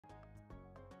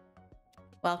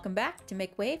Welcome back to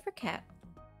Make Way for Cat.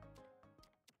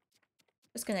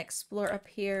 Just gonna explore up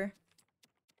here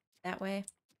that way.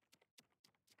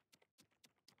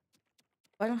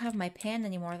 Oh, I don't have my pan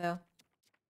anymore though.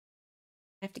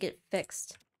 I have to get it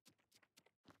fixed.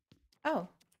 Oh.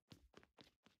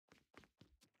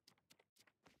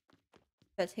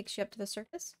 That takes you up to the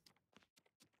surface?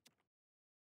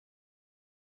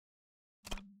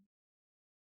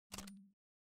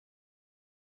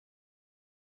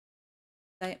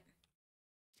 Right.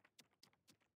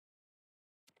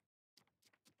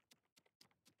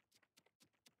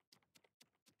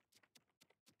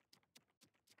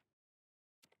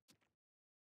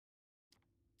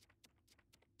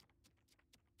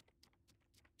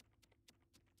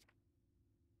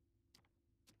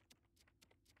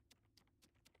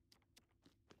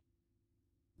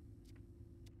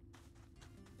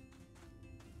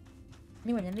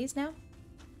 Anyone in these now?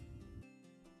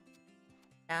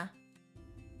 Yeah.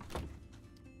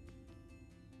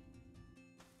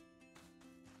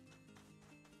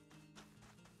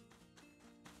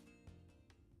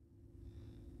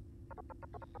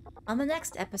 On the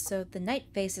next episode, the knight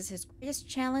faces his greatest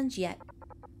challenge yet.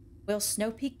 Will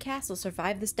Snow Peak Castle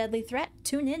survive this deadly threat?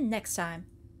 Tune in next time.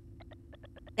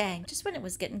 Dang, just when it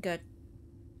was getting good.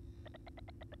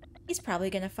 He's probably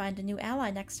gonna find a new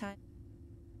ally next time.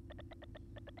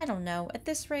 I don't know, at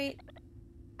this rate,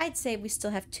 I'd say we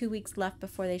still have 2 weeks left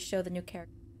before they show the new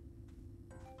character.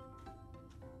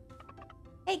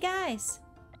 Hey guys!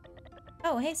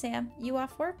 Oh, hey Sam, you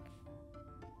off work?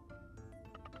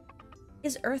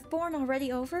 Is Earthborn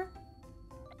already over?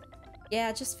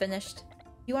 Yeah, just finished.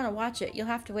 If you want to watch it, you'll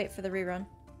have to wait for the rerun.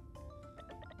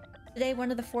 Today, one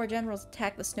of the 4 generals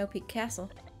attacked the Snow Peak Castle.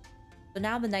 So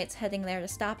now the knight's heading there to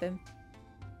stop him.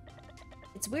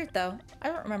 It's weird though, I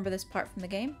don't remember this part from the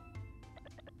game.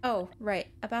 Oh, right,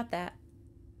 about that.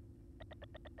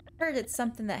 Heard it's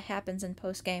something that happens in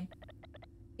post-game.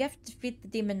 You have to defeat the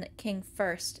Demon King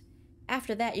first.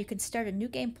 After that, you can start a new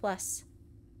game plus.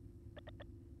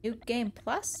 New game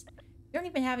plus? You don't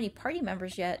even have any party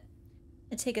members yet.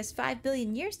 It'd take us 5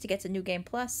 billion years to get to New Game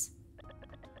Plus.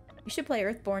 You should play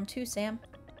Earthborn too, Sam.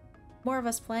 More of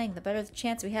us playing, the better the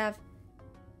chance we have to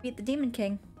beat the Demon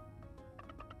King.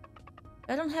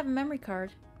 I don't have a memory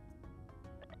card.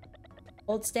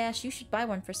 Old Stash, you should buy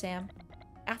one for Sam.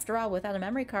 After all, without a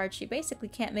memory card, she basically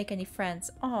can't make any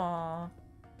friends. Aww.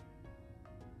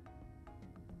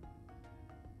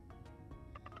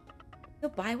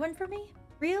 You'll buy one for me?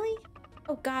 Really?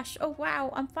 Oh gosh, oh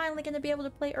wow, I'm finally gonna be able to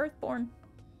play Earthborn.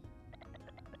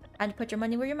 Time to put your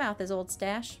money where your mouth is, Old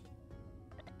Stash.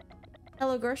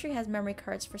 Hello Grocery has memory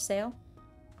cards for sale.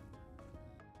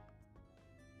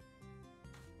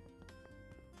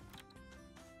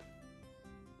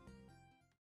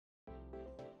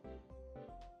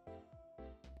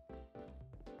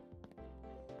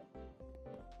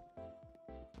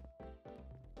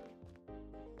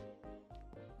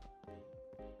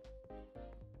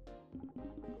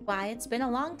 Why, it's been a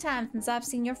long time since I've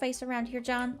seen your face around here,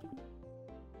 John.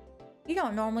 You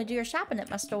don't normally do your shopping at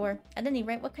my store. At any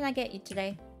rate, what can I get you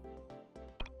today?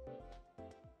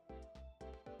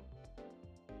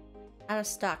 Out of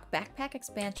stock. Backpack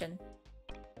expansion.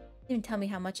 Don't even tell me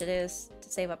how much it is to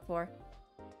save up for.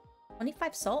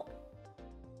 25 salt?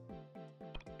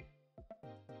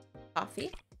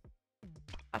 Coffee?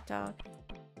 Hot dog.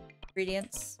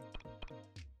 Ingredients.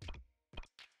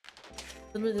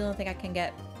 Literally the only thing I can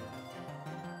get.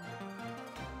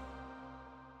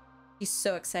 He's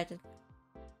so excited.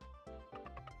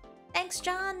 Thanks,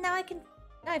 John! Now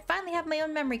I finally have my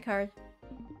own memory card.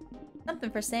 Something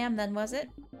for Sam then, was it?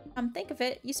 Think of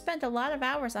it, you spent a lot of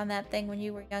hours on that thing when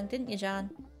you were young, didn't you,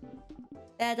 John?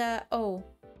 That, oh.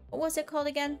 What was it called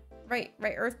again? Right,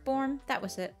 Earthborn? That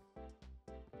was it.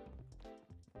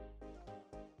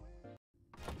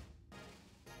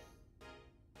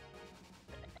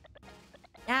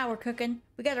 Now we're cooking.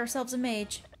 We got ourselves a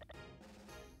mage.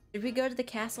 Should we go to the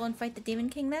castle and fight the Demon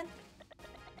King then?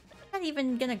 Not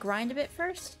even gonna grind a bit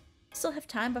first? Still have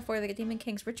time before the Demon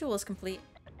King's ritual is complete.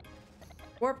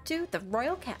 Warp to the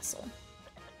Royal Castle.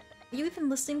 Are you even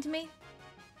listening to me?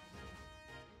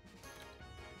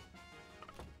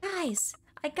 Guys!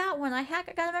 I got one! I got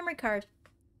a memory card.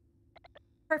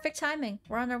 Perfect timing.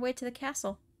 We're on our way to the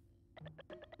castle.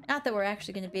 Not that we're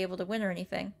actually gonna be able to win or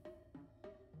anything.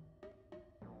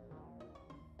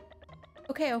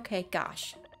 Okay,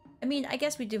 gosh. I mean, I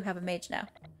guess we do have a mage now.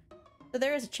 So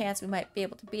there is a chance we might be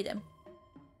able to beat him.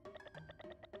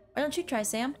 Why don't you try,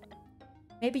 Sam?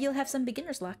 Maybe you'll have some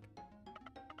beginner's luck.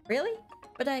 Really?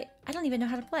 But I don't even know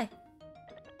how to play.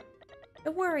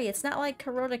 Don't worry, it's not like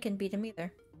Kuroda can beat him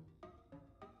either.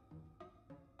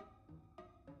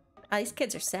 Ah, these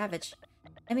kids are savage.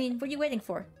 I mean, what are you waiting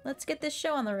for? Let's get this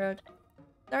show on the road.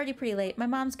 It's already pretty late. My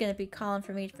mom's gonna be calling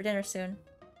for me for dinner soon.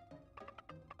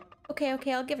 Okay,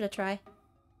 okay, I'll give it a try.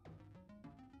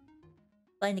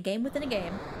 Playing a game within a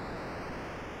game.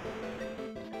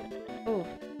 Oh.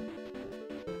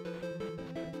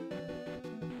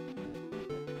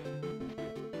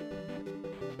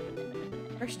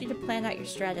 First, you need to plan out your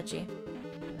strategy.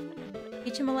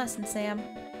 Teach him a lesson, Sam.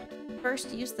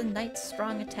 First, use the Knight's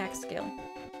strong attack skill.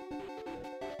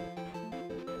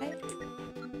 Okay.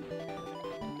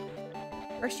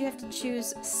 First, you have to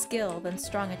choose skill, then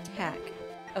strong attack.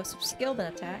 Oh, so skill,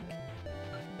 then attack.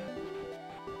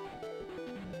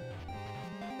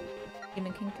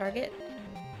 Demon King target.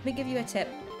 Let me give you a tip.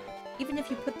 Even if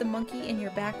you put the monkey in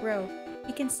your back row,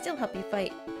 he can still help you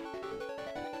fight.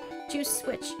 Choose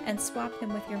switch and swap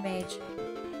him with your mage.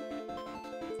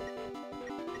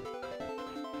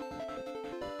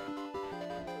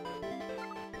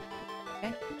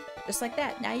 Okay, just like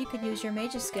that. Now you can use your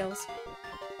mage's skills.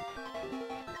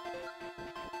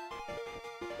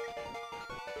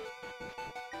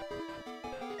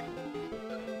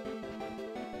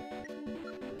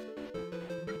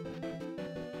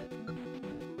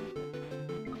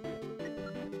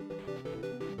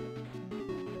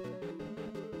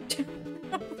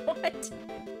 What?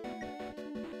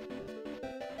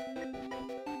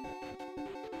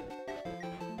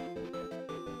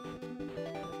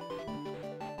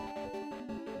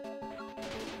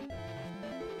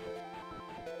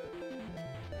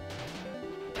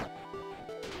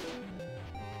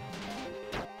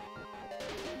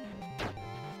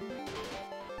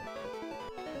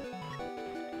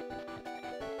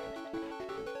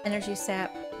 Energy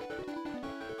sap.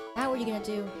 Now what are you gonna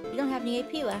do? You don't have any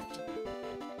AP left.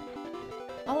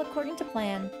 All according to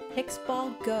plan. Hicks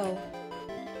ball, go.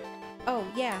 Oh,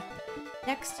 yeah.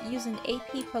 Next, use an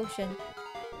AP potion.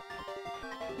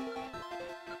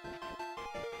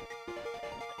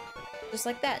 Just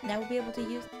like that. Now we'll be able to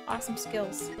use awesome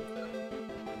skills.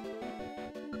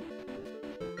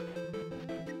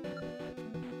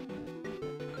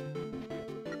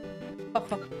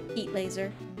 Oh, heat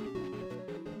laser.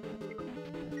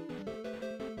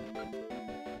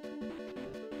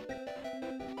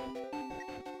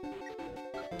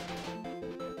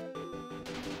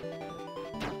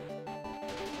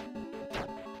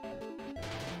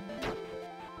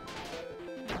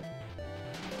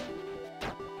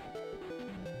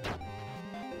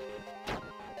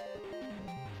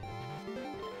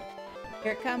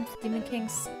 Here it comes, Demon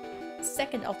King's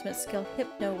second ultimate skill,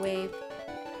 Hypno Wave.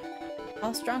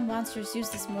 All strong monsters use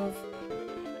this move.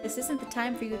 This isn't the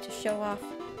time for you to show off.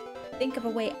 Think of a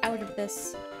way out of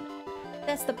this.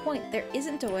 That's the point, there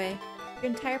isn't a way.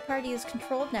 Your entire party is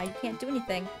controlled now, you can't do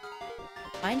anything.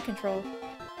 Mind control.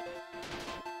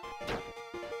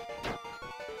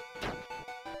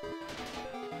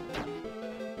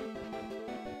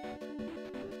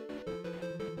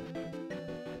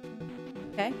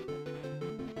 Okay.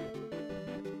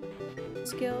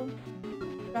 Skill,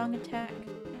 strong attack,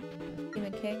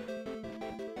 Demon King.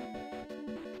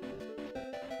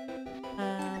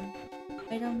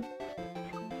 Item.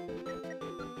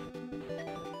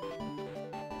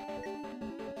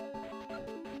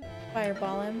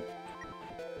 Fireball him.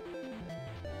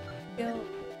 Skill.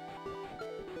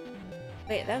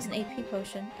 Wait, that was an AP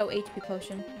potion. Oh, HP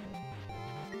potion.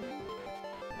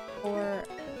 Or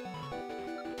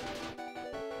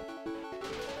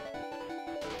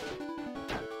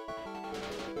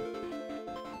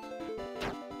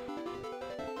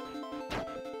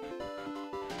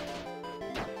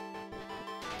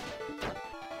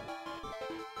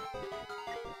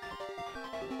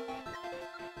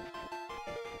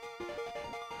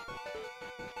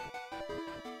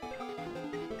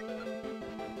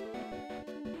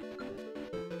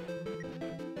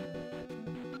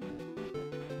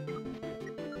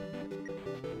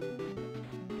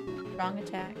strong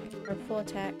attack, or full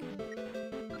attack.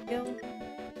 Skill,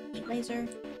 laser.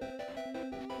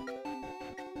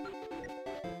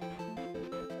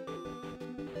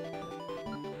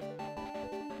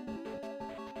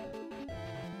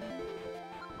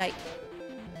 Night.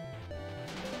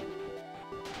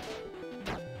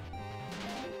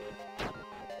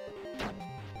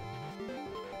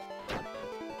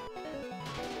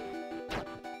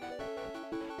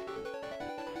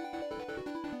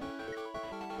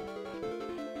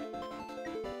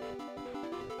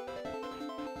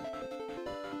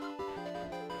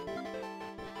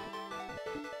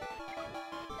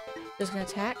 Just gonna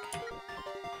attack.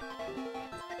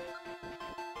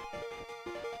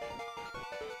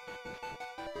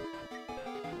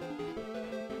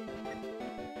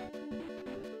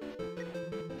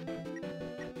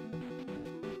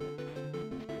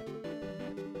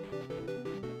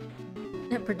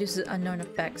 It produces unknown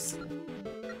effects.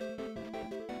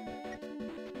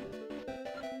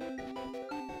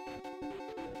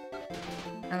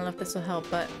 I don't know if this will help,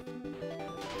 but...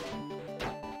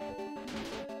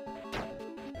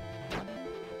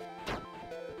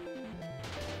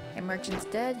 Okay, merchant's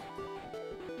dead.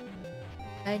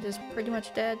 Knight is pretty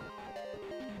much dead.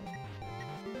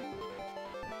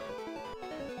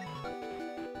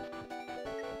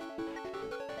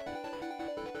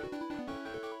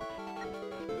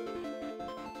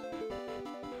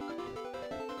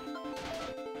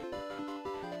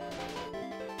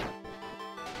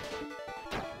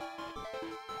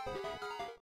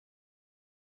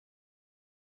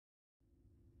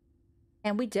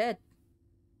 And we did.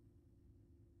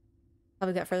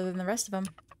 Probably got further than the rest of them.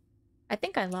 I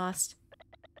think I lost.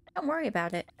 Don't worry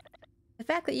about it. The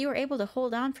fact that you were able to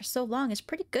hold on for so long is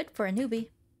pretty good for a newbie.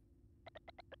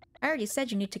 I already said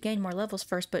you need to gain more levels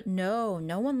first, but no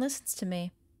one listens to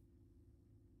me.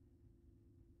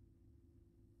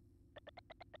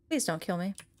 Please don't kill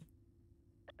me.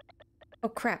 Oh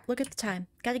crap, look at the time.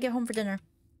 Gotta get home for dinner.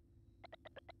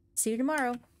 See you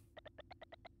tomorrow.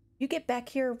 You get back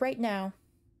here right now.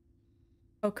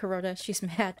 Oh, Kuroda, she's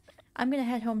mad. I'm gonna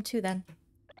head home too then.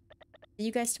 See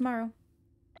you guys tomorrow.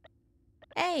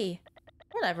 Hey!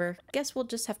 Whatever. Guess we'll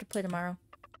just have to play tomorrow.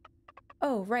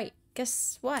 Oh, right.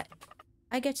 Guess what?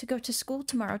 I get to go to school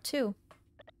tomorrow too.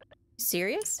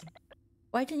 Serious?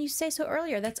 Why didn't you say so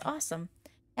earlier? That's awesome.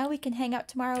 Now we can hang out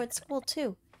tomorrow at school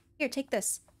too. Here, take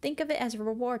this. Think of it as a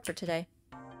reward for today.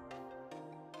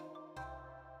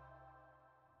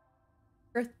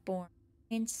 Earthborn.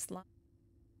 Main slime.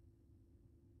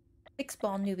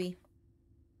 Pixball newbie.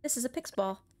 This is a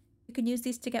Pixball. You can use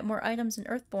these to get more items in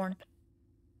Earthborn.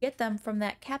 Get them from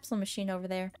that capsule machine over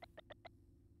there.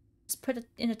 Just put it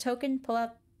in a token,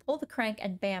 pull the crank,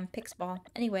 and bam, Pixball.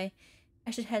 Anyway,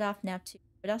 I should head off now too,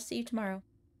 but I'll see you tomorrow.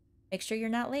 Make sure you're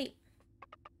not late.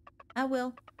 I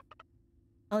will.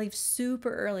 I'll leave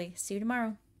super early. See you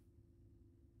tomorrow.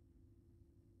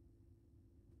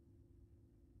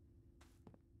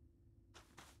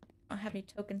 I don't have any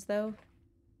tokens though.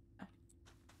 Oh.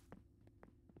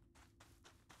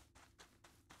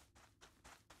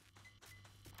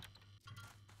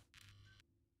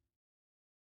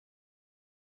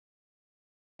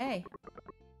 Hey,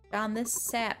 found this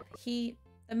sap. The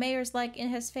mayor's like in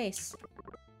his face.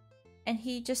 And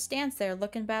he just stands there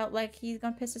looking about like he's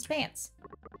gonna piss his pants.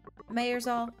 The mayor's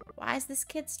all, why is this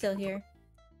kid still here?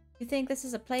 You think this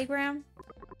is a playground?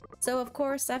 So of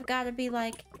course I've gotta be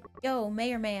like, yo,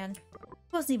 mayor man.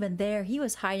 He wasn't even there, he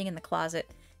was hiding in the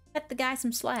closet. Cut the guy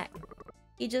some slack.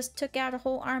 He just took out a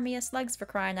whole army of slugs for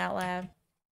crying out loud.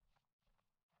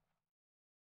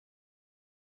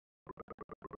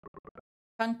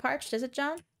 Tongue parched, is it,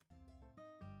 John?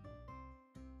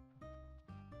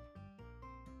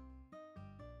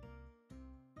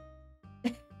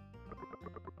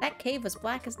 That cave was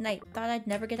black as night. Thought I'd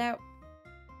never get out.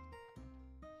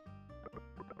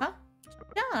 Huh?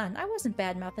 John, I wasn't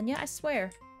bad-mouthing you, I swear.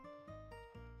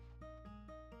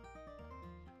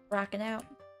 Rocking out.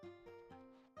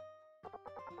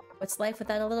 What's life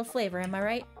without a little flavor, am I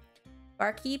right?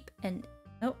 Barkeep and...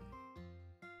 Nope.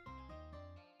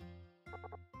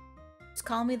 Just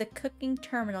call me the Cooking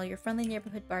Terminal, your friendly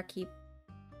neighborhood barkeep.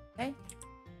 Okay?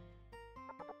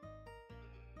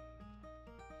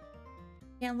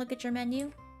 Can't look at your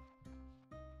menu?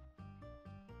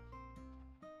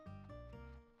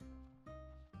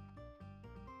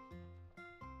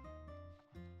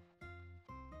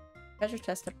 Treasure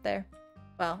chest up there.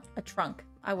 Well, a trunk.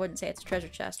 I wouldn't say it's a treasure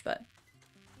chest, but...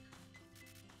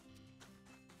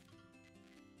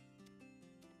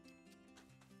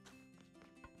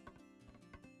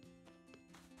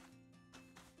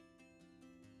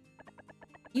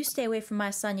 You stay away from my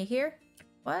son, you hear?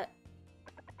 What?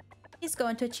 He's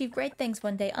going to achieve great things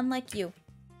one day, unlike you.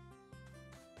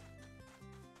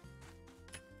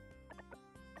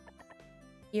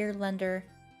 Year lender.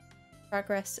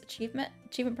 Progress achievement?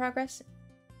 Achievement progress?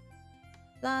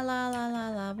 La la la la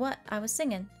la. What? I was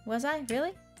singing. Was I?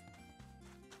 Really?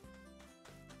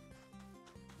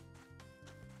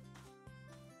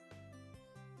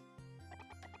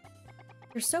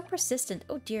 You're so persistent.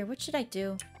 Oh dear, what should I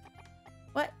do?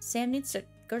 What? Sam needs to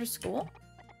go to school?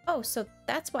 Oh, so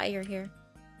that's why you're here.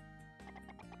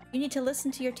 You need to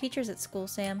listen to your teachers at school,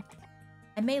 Sam.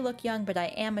 I may look young, but I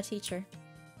am a teacher.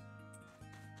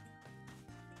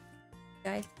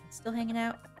 Guys, still hanging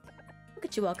out? Look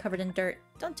at you all covered in dirt.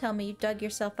 Don't tell me you dug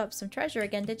yourself up some treasure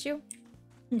again, did you?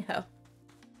 No.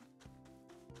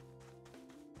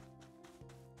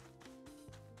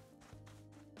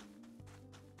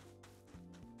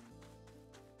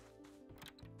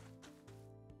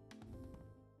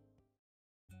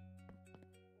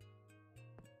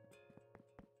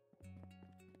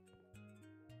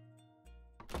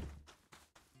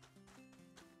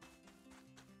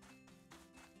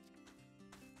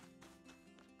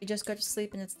 You just go to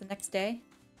sleep and it's the next day?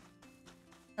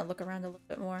 I'll look around a little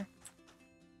bit more.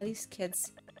 These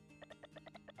kids.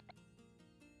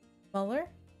 Muller?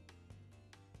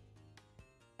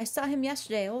 I saw him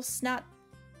yesterday. Old snot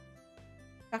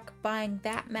truck buying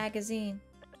that magazine.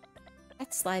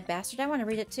 That sly bastard. I want to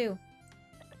read it too. What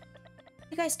are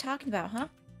you guys talking about, huh?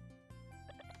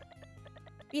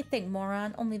 What do you think,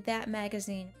 moron? Only that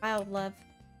magazine. Wild Love.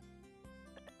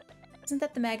 Isn't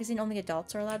that the magazine only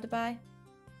adults are allowed to buy?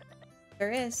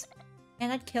 Sure is.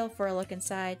 And I'd kill for a look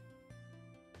inside.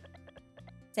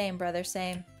 Same, brother,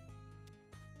 same.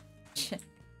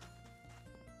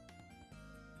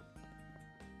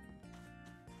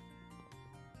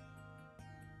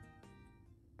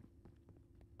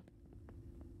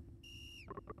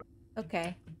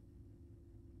 Okay.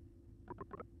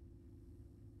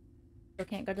 Still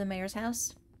can't go to the mayor's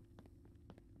house?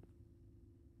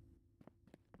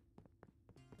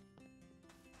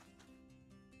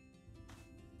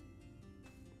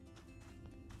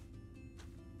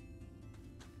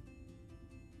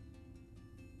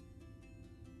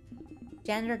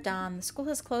 Janitor Don, the school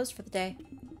has closed for the day.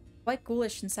 Quite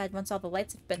ghoulish inside once all the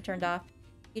lights have been turned off.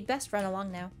 You'd best run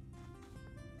along now.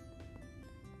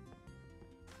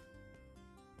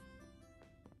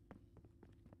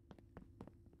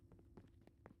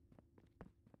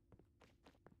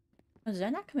 Oh, did I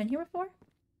not come in here before?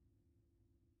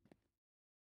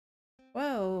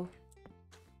 Whoa.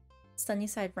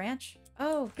 Sunnyside Ranch?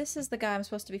 Oh, this is the guy I'm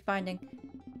supposed to be finding.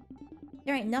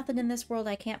 There ain't nothing in this world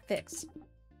I can't fix.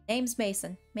 Name's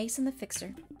Mason. Mason the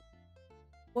Fixer.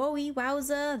 Whoa-wee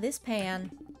wowza, this pan.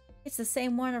 It's the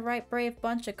same one a right brave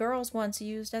bunch of girls once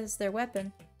used as their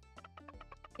weapon.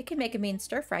 It can make a mean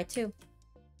stir-fry, too.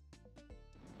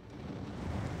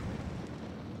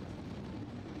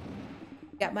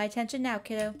 Got my attention now,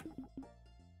 kiddo.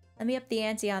 Let me up the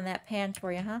ante on that pan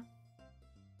for you, huh?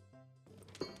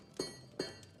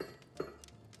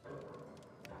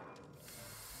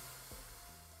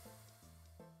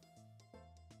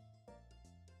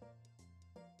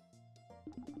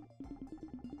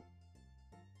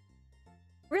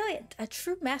 Really, a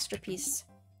true masterpiece.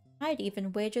 I'd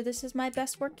even wager this is my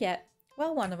best work yet.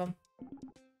 Well, one of them.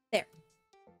 There.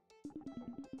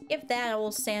 Give that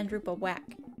old sand droop a whack.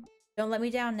 Don't let me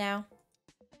down now.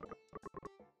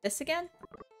 This again?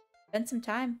 Been some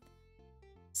time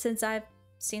since I've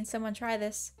seen someone try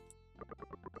this.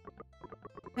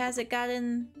 Who has it got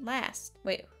in last?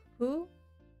 Wait, who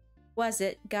was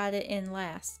it got it in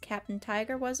last? Captain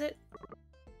Tiger, was it?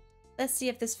 Let's see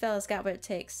if this fella's got what it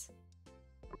takes.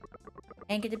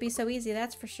 Ain't gonna be so easy,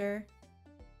 that's for sure.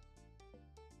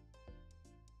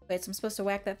 Wait, so I'm supposed to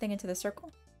whack that thing into the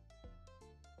circle?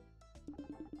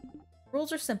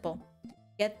 Rules are simple.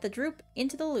 Get the droop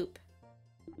into the loop.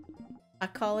 I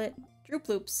call it Droop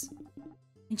Loops.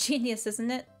 Ingenious,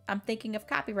 isn't it? I'm thinking of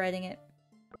copywriting it.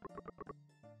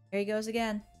 Here he goes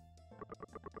again.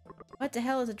 What the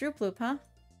hell is a droop loop, huh?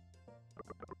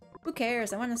 Who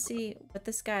cares? I want to see what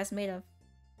this guy's made of.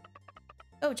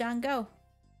 Go, John, go!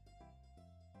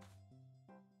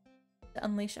 To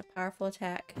unleash a powerful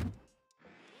attack.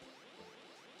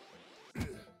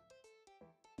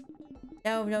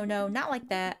 No, no, no, not like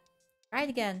that. Try it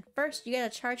again. First, you gotta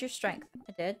charge your strength.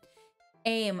 I did.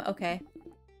 Aim, okay.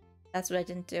 That's what I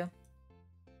didn't do.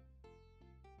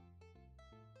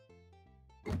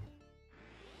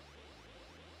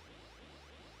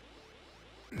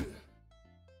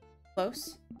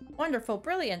 Close. Wonderful,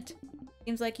 brilliant.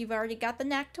 Seems like you've already got the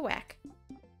knack to whack.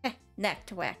 Heh, knack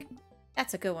to whack.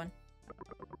 That's a good one.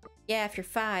 Yeah, if you're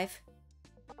 5.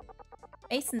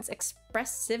 Mason's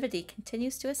expressivity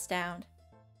continues to astound.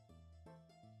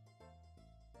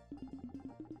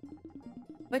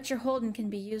 What you're holding can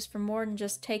be used for more than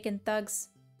just taking thugs'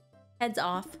 heads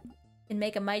off. Can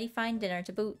make a mighty fine dinner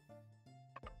to boot.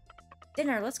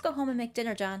 Dinner, let's go home and make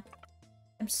dinner, John.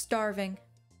 I'm starving.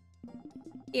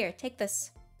 Here, take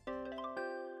this.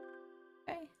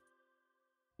 Okay.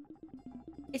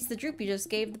 It's the droop you just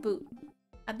gave the boot.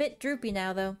 A bit droopy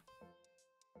now, though.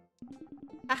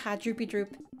 Haha, droopy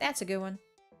droop. That's a good one.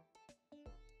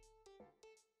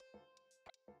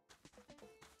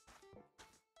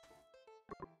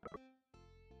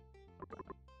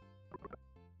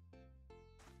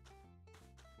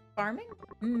 Farming?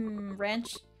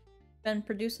 Ranch. Been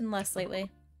producing less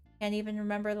lately. Can't even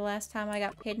remember the last time I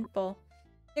got paid in full.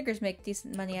 Diggers make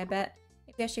decent money, I bet.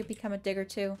 Maybe I should become a digger,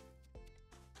 too.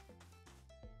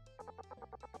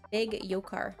 Big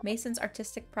Yokar. Mason's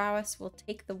artistic prowess will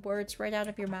take the words right out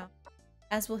of your mouth.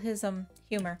 As will his,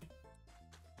 humor.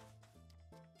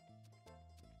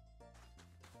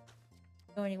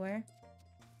 Go anywhere.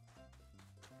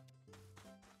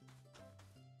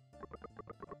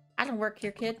 I don't work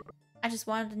here, kid. I just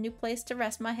wanted a new place to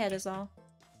rest my head is all.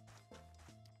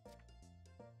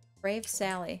 Brave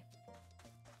Sally.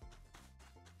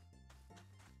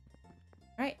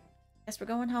 Alright. Guess we're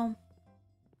going home.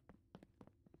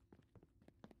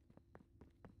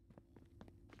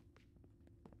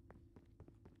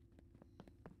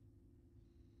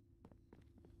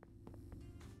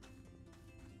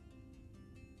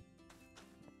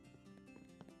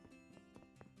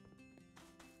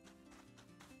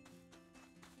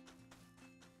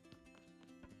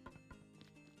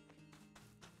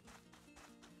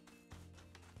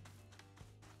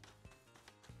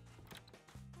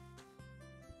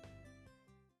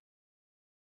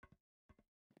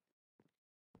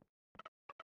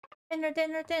 Dinner,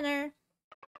 dinner, dinner.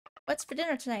 What's for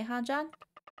dinner tonight, huh, John?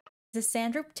 Is this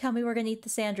sandroop? Tell me we're gonna eat the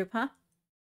sandroop, huh?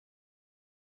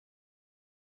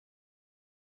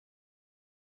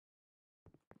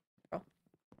 Oh.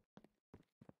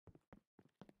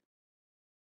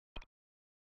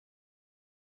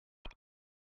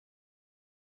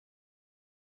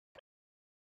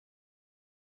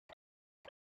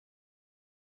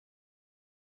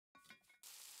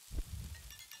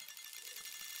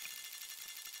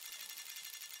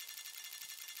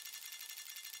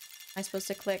 Am I supposed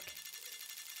to click?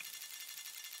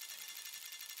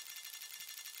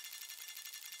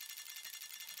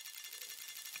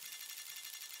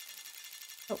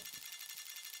 Oh.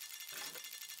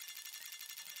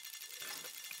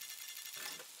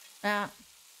 Ah.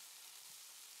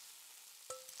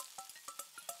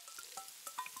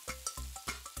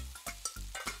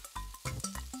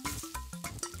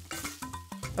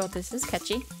 Oh, this is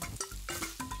catchy.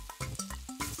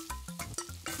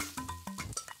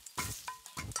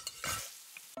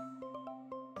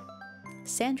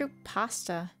 Sandroop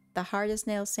pasta. The hard as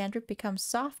nails sandroop becomes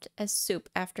soft as soup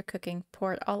after cooking.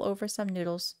 Pour it all over some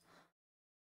noodles.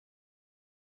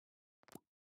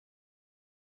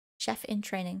 Chef in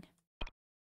training.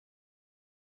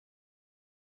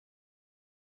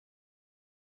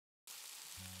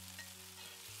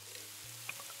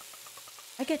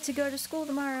 I get to go to school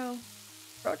tomorrow.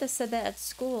 Rhoda said that at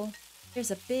school.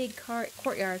 There's a big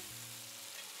courtyard.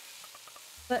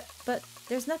 But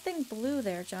there's nothing blue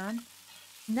there, John.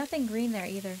 Nothing green there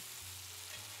either.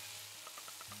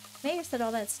 Mayor said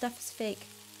all that stuff is fake.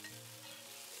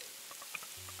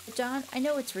 But John, I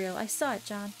know it's real. I saw it,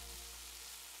 John.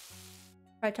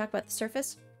 Probably talk about the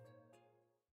surface.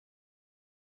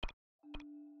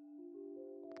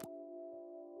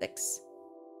 Six.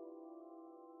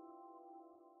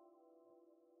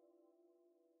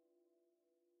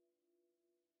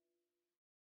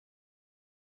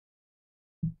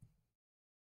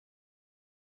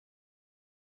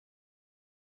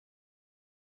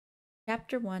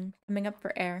 Chapter 1, coming up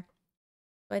for air.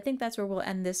 So I think that's where we'll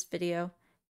end this video.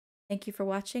 Thank you for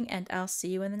watching, and I'll see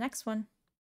you in the next one.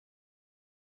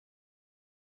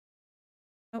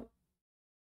 Oh.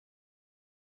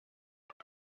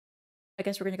 I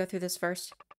guess we're gonna go through this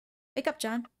first. Wake up,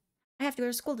 John. I have to go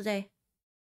to school today.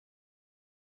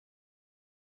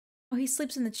 Oh, he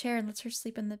sleeps in the chair and lets her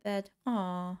sleep in the bed.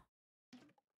 Aww.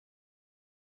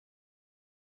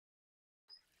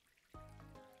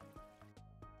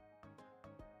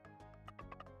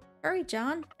 Hurry,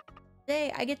 John.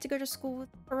 Today, I get to go to school with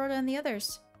Rhoda and the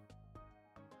others.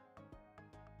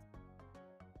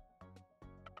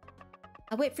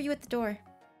 I'll wait for you at the door.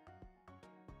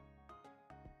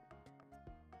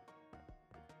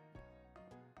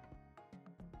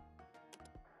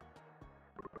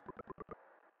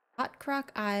 Hot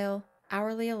Crock Aisle,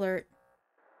 hourly alert.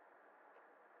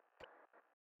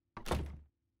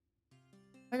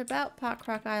 What about Pot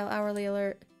Crock Aisle, hourly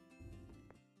alert?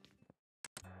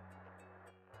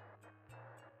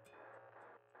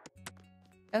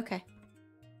 Okay.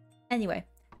 Anyway,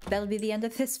 that'll be the end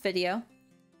of this video.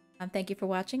 Thank you for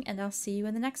watching, and I'll see you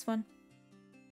in the next one.